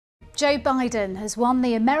Joe Biden has won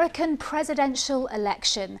the American presidential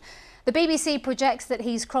election. The BBC projects that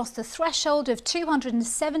he's crossed the threshold of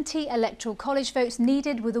 270 electoral college votes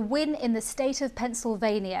needed with a win in the state of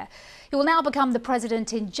Pennsylvania. He will now become the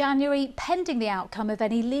president in January, pending the outcome of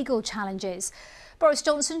any legal challenges. Boris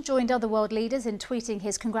Johnson joined other world leaders in tweeting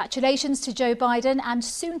his congratulations to Joe Biden and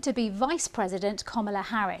soon-to-be Vice President Kamala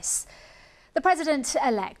Harris. The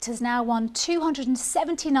president-elect has now won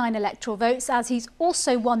 279 electoral votes, as he's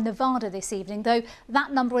also won Nevada this evening, though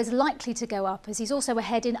that number is likely to go up as he's also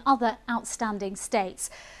ahead in other outstanding states.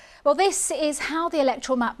 Well, this is how the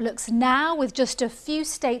electoral map looks now, with just a few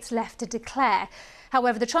states left to declare.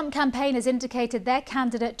 However, the Trump campaign has indicated their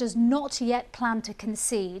candidate does not yet plan to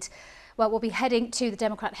concede. Well, we'll be heading to the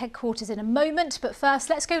Democrat headquarters in a moment, but first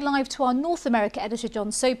let's go live to our North America editor, Jon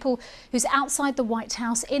Sopel, who's outside the White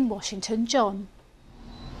House in Washington. John.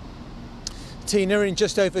 Tina, in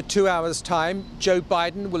just over 2 hours' time, Joe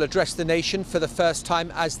Biden will address the nation for the first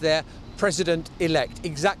time as their president-elect.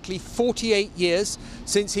 Exactly 48 years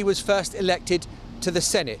since he was first elected to the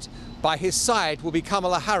Senate. By his side will be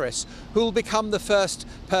Kamala Harris, who will become the first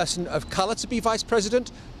person of colour to be vice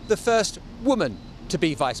president, the first woman to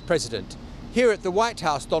be vice president. Here at the White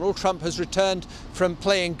House, Donald Trump has returned from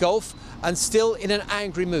playing golf and still in an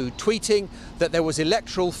angry mood, tweeting that there was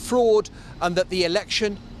electoral fraud and that the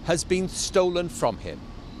election has been stolen from him.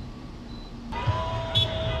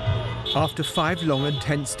 After 5 long and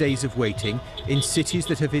tense days of waiting, in cities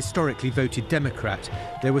that have historically voted Democrat,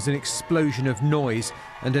 there was an explosion of noise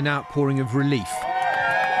and an outpouring of relief.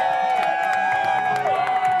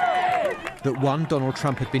 That 1, Donald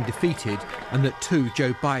Trump had been defeated, and that 2,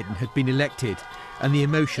 Joe Biden had been elected. And the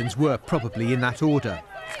emotions were probably in that order.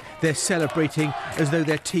 They're celebrating as though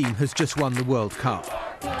their team has just won the World Cup.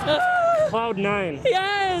 Cloud 9.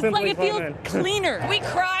 Yes, Simply like it feels cleaner. We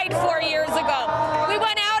cried 4 years ago. We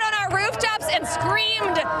went out on our rooftops and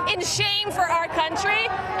screamed in shame for our country,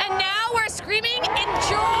 and now we're screaming in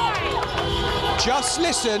joy. Just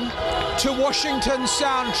listen to Washington's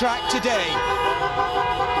soundtrack today.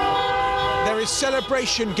 There is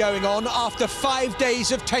celebration going on after 5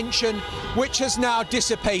 days of tension, which has now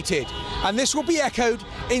dissipated. And this will be echoed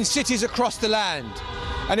in cities across the land.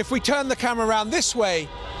 And if we turn the camera around this way,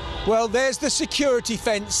 well, there's the security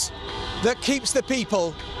fence that keeps the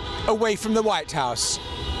people away from the White House.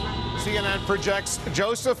 CNN projects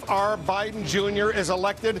Joseph R. Biden Jr. is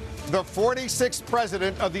elected the 46th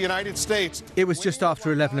president of the United States. It was just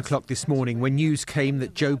after 11 o'clock this morning when news came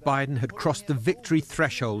that Joe Biden had crossed the victory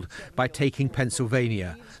threshold by taking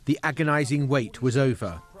Pennsylvania. The agonizing wait was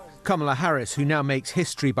over. Kamala Harris, who now makes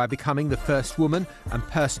history by becoming the first woman and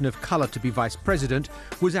person of color to be vice president,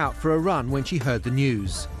 was out for a run when she heard the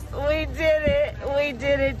news. We did it. We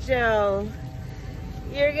did it, Joe.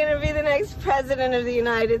 You're going to be the next president of the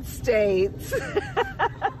United States.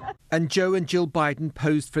 And Joe and Jill Biden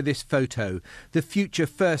posed for this photo, the future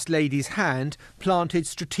First Lady's hand planted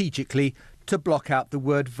strategically to block out the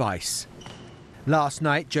word vice. Last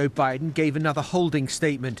night, Joe Biden gave another holding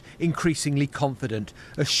statement, increasingly confident,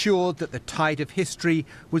 assured that the tide of history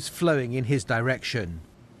was flowing in his direction.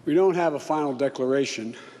 We don't have a final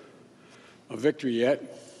declaration of victory yet,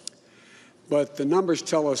 but the numbers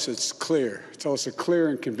tell us it's clear, tell us a clear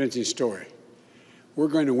and convincing story. We're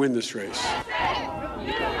going to win this race.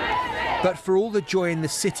 But for all the joy in the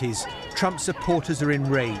cities, Trump supporters are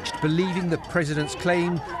enraged, believing the president's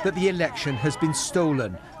claim that the election has been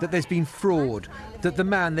stolen, that there's been fraud, that the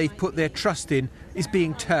man they've put their trust in is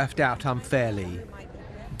being turfed out unfairly.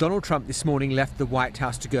 Donald Trump this morning left the White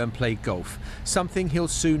House to go and play golf, something he'll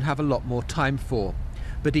soon have a lot more time for.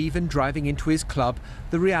 But even driving into his club,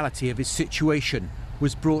 the reality of his situation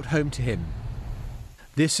was brought home to him.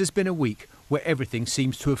 This has been a week where everything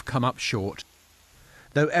seems to have come up short.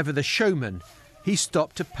 Though ever the showman, he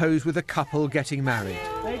stopped to pose with a couple getting married.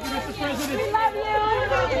 Thank you, Mr. President. We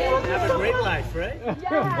love you. Have a great life, right?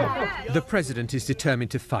 Yeah. The president is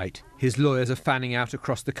determined to fight. His lawyers are fanning out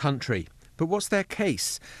across the country. But what's their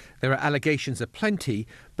case? There are allegations aplenty,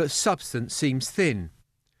 but substance seems thin.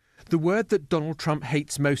 The word that Donald Trump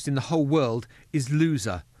hates most in the whole world is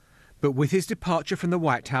loser. But with his departure from the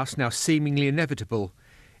White House now seemingly inevitable,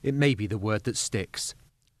 it may be the word that sticks.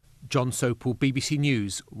 Jon Sopel, BBC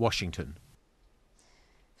News, Washington.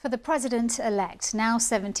 For the president-elect, now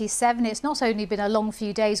 77, it's not only been a long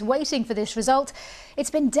few days waiting for this result,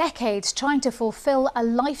 it's been decades trying to fulfil a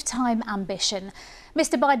lifetime ambition.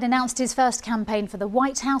 Mr. Biden announced his first campaign for the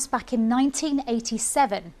White House back in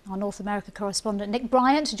 1987. Our North America correspondent Nick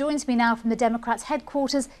Bryant joins me now from the Democrats'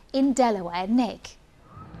 headquarters in Delaware. Nick.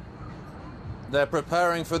 They're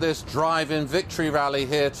preparing for this drive-in victory rally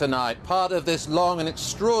here tonight, part of this long and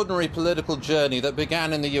extraordinary political journey that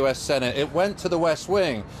began in the US Senate. It went to the West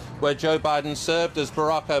Wing, where Joe Biden served as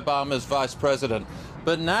Barack Obama's vice president.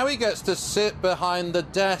 But now he gets to sit behind the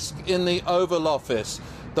desk in the Oval Office.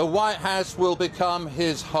 The White House will become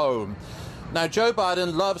his home. Now, Joe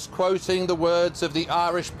Biden loves quoting the words of the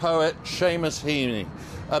Irish poet Seamus Heaney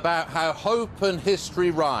about how hope and history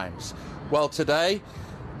rhymes. Well, today,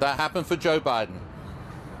 that happened for Joe Biden.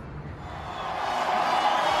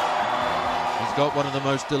 He's got one of the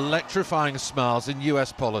most electrifying smiles in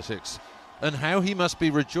US politics, and how he must be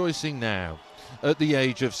rejoicing now. At the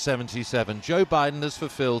age of 77, Joe Biden has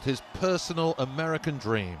fulfilled his personal American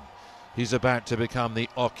dream. He's about to become the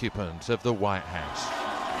occupant of the White House.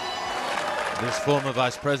 This former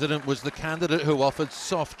vice president was the candidate who offered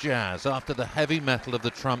soft jazz after the heavy metal of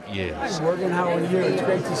the Trump years. Hi, Morgan, how are you? It's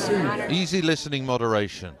great to see you. Easy listening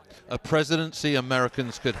moderation, a presidency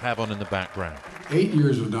Americans could have on in the background. 8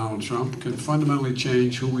 years of Donald Trump can fundamentally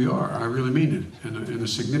change who we are. I really mean it, in a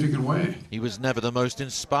significant way. He was never the most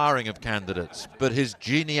inspiring of candidates, but his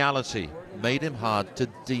geniality made him hard to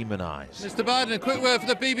demonize. Mr. Biden, a quick word for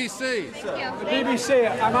the BBC. The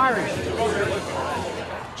BBC, I'm Irish.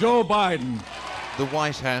 Joe Biden. The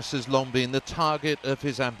White House has long been the target of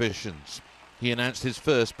his ambitions. He announced his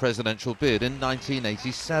first presidential bid in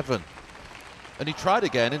 1987. And he tried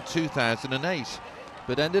again in 2008,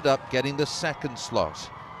 but ended up getting the second slot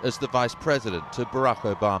as the vice president to Barack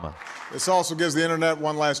Obama. This also gives the internet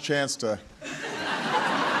one last chance to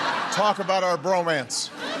talk about our bromance.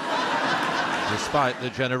 Despite the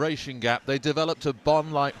generation gap, they developed a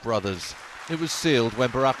bond like brothers. It was sealed when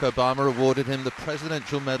Barack Obama awarded him the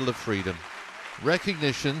Presidential Medal of Freedom,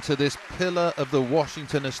 recognition to this pillar of the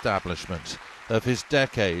Washington establishment, of his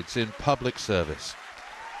decades in public service.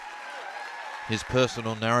 His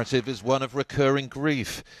personal narrative is one of recurring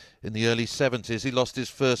grief. In the early 70s, he lost his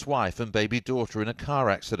first wife and baby daughter in a car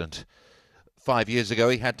accident. 5 years ago,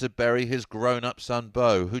 he had to bury his grown-up son,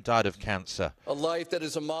 Beau, who died of cancer. A life that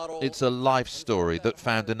is a model. It's a life story that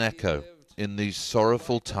found an echo in these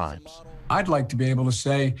sorrowful times. I'd like to be able to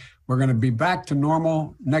say we're going to be back to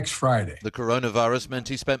normal next Friday. The coronavirus meant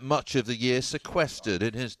he spent much of the year sequestered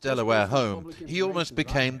in his Delaware home. He almost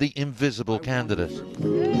became the invisible candidate.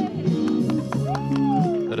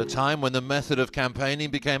 At a time when the method of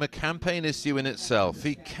campaigning became a campaign issue in itself,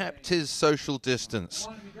 he kept his social distance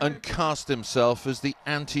and cast himself as the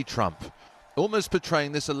anti-Trump, almost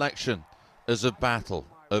portraying this election as a battle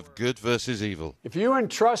of good versus evil. If you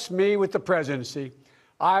entrust me with the presidency,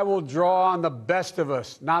 I will draw on the best of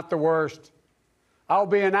us, not the worst. I'll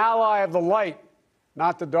be an ally of the light,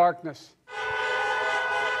 not the darkness.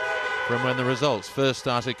 From when the results first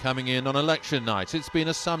started coming in on election night, it's been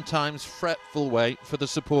a sometimes fretful wait for the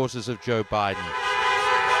supporters of Joe Biden.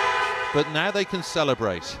 But now they can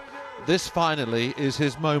celebrate. This finally is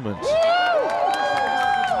his moment.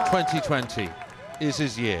 2020 is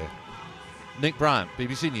his year. Nick Bryant,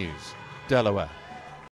 BBC News, Delaware.